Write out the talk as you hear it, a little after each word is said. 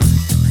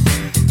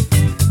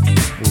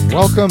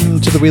Welcome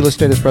to the Real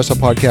Estate Espresso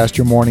Podcast,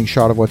 your morning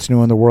shot of what's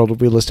new in the world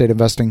of real estate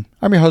investing.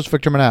 I'm your host,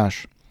 Victor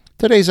Menashe.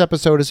 Today's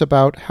episode is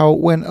about how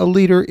when a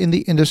leader in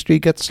the industry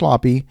gets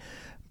sloppy,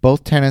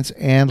 both tenants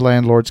and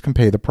landlords can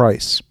pay the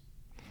price.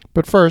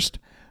 But first,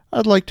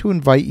 I'd like to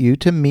invite you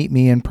to meet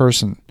me in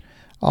person.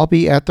 I'll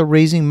be at the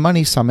Raising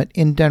Money Summit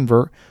in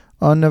Denver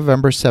on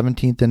November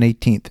 17th and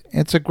 18th.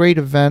 It's a great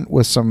event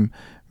with some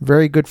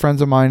very good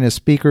friends of mine as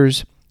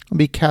speakers. It'll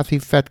be Kathy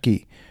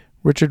Fettke,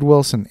 Richard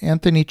Wilson,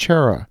 Anthony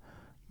Chera,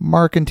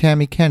 Mark and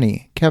Tammy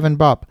Kenny, Kevin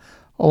Bupp,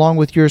 along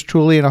with yours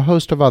truly and a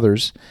host of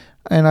others,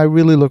 and I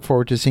really look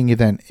forward to seeing you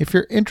then. If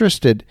you're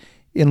interested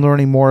in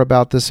learning more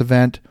about this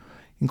event,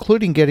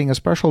 including getting a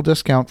special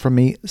discount from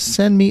me,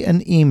 send me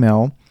an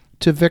email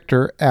to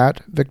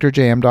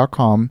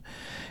victor@victorjm.com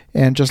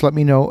and just let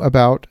me know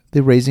about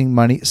the Raising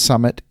Money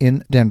Summit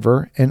in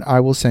Denver, and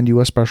I will send you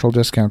a special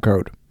discount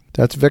code.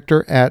 That's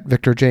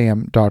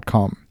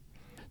victor@victorjm.com.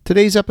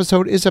 Today's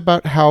episode is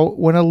about how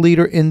when a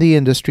leader in the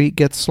industry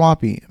gets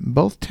sloppy,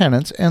 both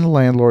tenants and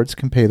landlords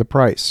can pay the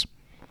price.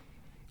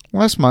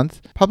 Last month,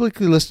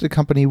 publicly listed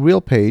company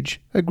RealPage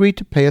agreed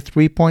to pay a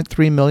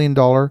 $3.3 million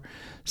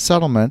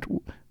settlement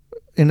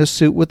in a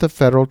suit with the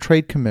Federal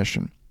Trade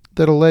Commission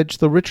that alleged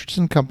the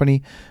Richardson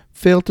Company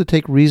failed to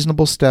take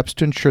reasonable steps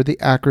to ensure the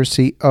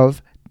accuracy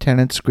of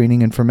tenant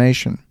screening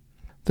information.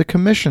 The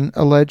commission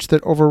alleged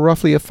that over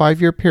roughly a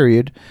 5-year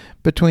period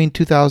between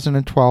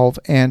 2012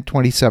 and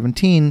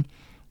 2017,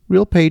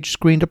 RealPage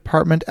screened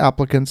apartment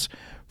applicants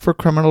for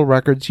criminal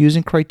records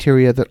using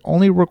criteria that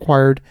only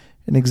required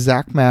an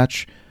exact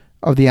match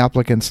of the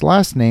applicant's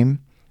last name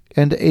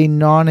and a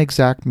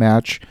non-exact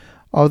match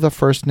of the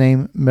first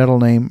name, middle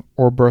name,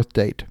 or birth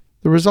date,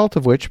 the result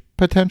of which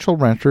potential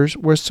renters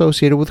were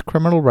associated with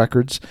criminal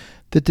records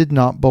that did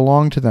not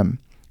belong to them,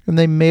 and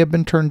they may have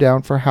been turned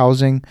down for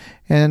housing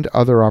and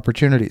other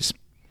opportunities.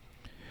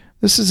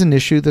 This is an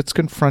issue that's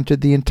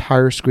confronted the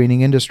entire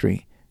screening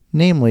industry,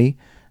 namely,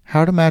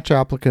 how to match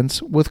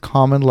applicants with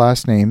common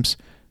last names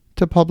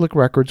to public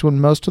records when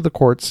most of the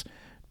courts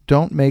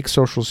don't make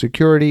Social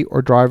Security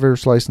or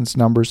driver's license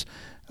numbers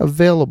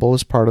available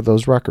as part of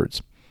those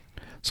records.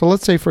 So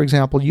let's say, for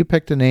example, you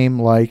picked a name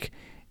like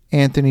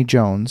Anthony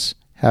Jones,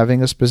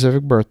 having a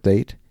specific birth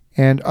date,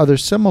 and other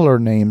similar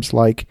names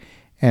like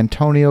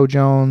Antonio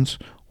Jones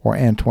or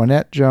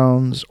Antoinette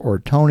Jones or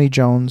Tony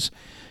Jones.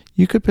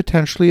 You could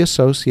potentially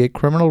associate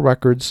criminal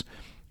records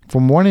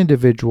from one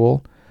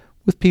individual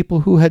with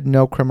people who had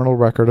no criminal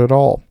record at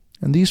all,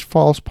 and these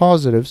false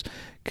positives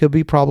could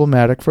be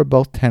problematic for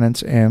both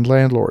tenants and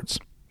landlords.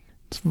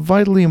 It's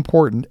vitally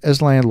important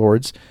as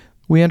landlords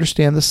we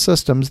understand the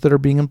systems that are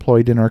being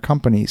employed in our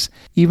companies,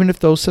 even if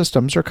those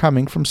systems are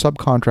coming from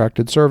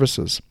subcontracted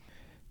services.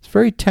 It's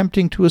very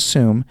tempting to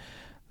assume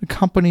the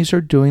companies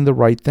are doing the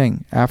right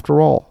thing.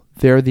 After all,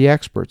 they're the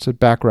experts at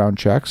background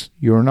checks.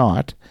 You're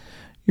not.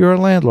 You're a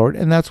landlord,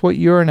 and that's what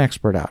you're an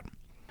expert at.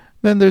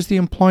 Then there's the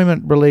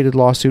employment-related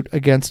lawsuit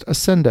against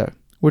Ascenda,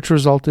 which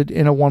resulted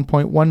in a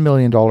 $1.1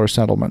 million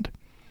settlement.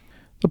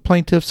 The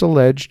plaintiffs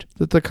alleged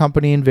that the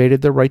company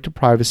invaded their right to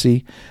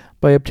privacy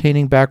by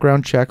obtaining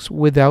background checks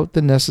without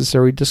the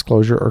necessary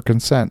disclosure or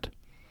consent.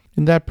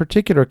 In that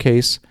particular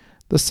case,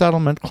 the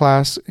settlement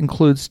class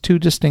includes two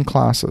distinct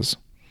classes.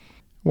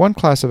 One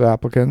class of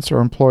applicants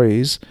or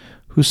employees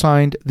who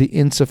signed the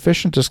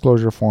insufficient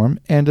disclosure form,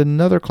 and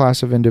another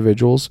class of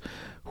individuals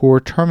who were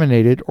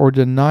terminated or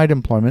denied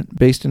employment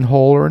based in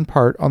whole or in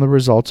part on the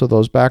results of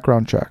those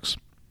background checks.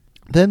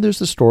 Then there's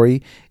the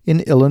story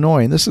in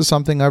Illinois, and this is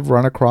something I've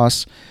run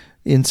across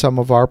in some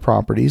of our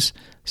properties.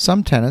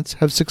 Some tenants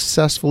have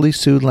successfully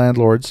sued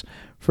landlords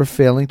for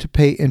failing to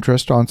pay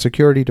interest on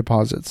security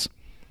deposits.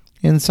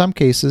 In some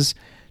cases,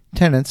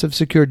 tenants have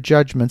secured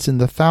judgments in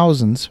the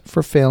thousands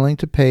for failing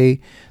to pay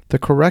the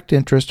correct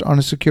interest on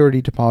a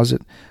security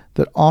deposit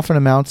that often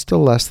amounts to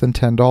less than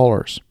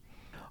 $10.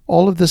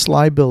 All of this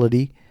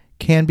liability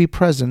can be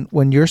present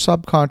when your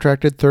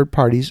subcontracted third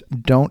parties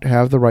don't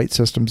have the right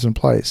systems in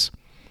place.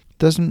 It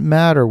doesn't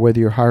matter whether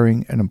you're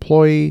hiring an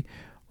employee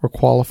or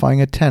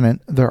qualifying a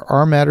tenant, there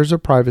are matters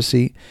of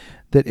privacy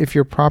that if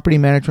your property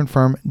management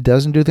firm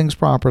doesn't do things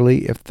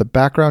properly, if the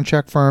background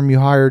check firm you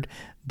hired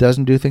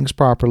doesn't do things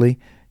properly,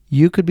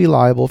 you could be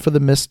liable for the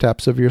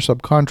missteps of your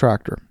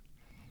subcontractor.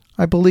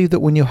 I believe that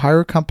when you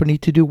hire a company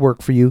to do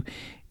work for you,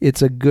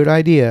 it's a good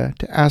idea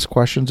to ask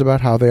questions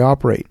about how they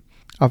operate.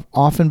 I've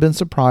often been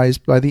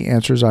surprised by the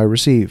answers I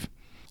receive.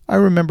 I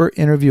remember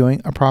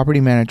interviewing a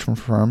property management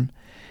firm,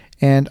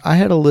 and I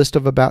had a list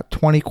of about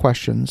 20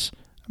 questions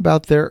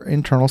about their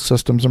internal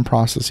systems and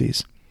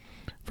processes.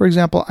 For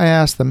example, I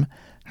asked them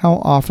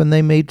how often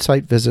they made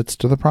site visits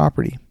to the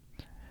property.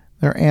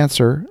 Their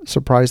answer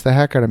surprised the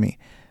heck out of me.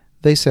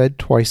 They said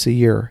twice a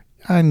year.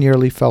 I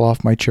nearly fell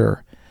off my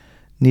chair.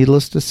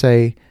 Needless to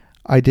say,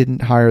 I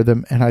didn't hire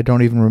them, and I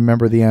don't even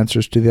remember the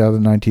answers to the other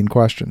 19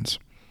 questions.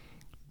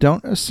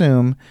 Don't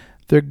assume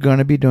they're going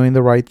to be doing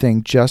the right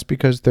thing just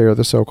because they're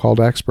the so-called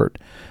expert.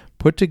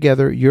 Put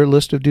together your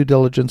list of due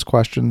diligence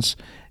questions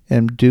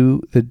and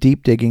do the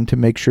deep digging to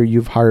make sure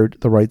you've hired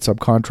the right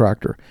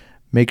subcontractor.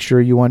 Make sure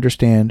you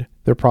understand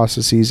their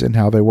processes and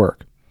how they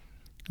work.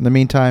 In the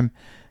meantime,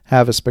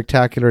 have a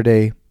spectacular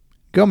day.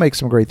 Go make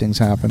some great things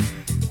happen.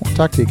 We'll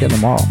talk to you again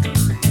tomorrow.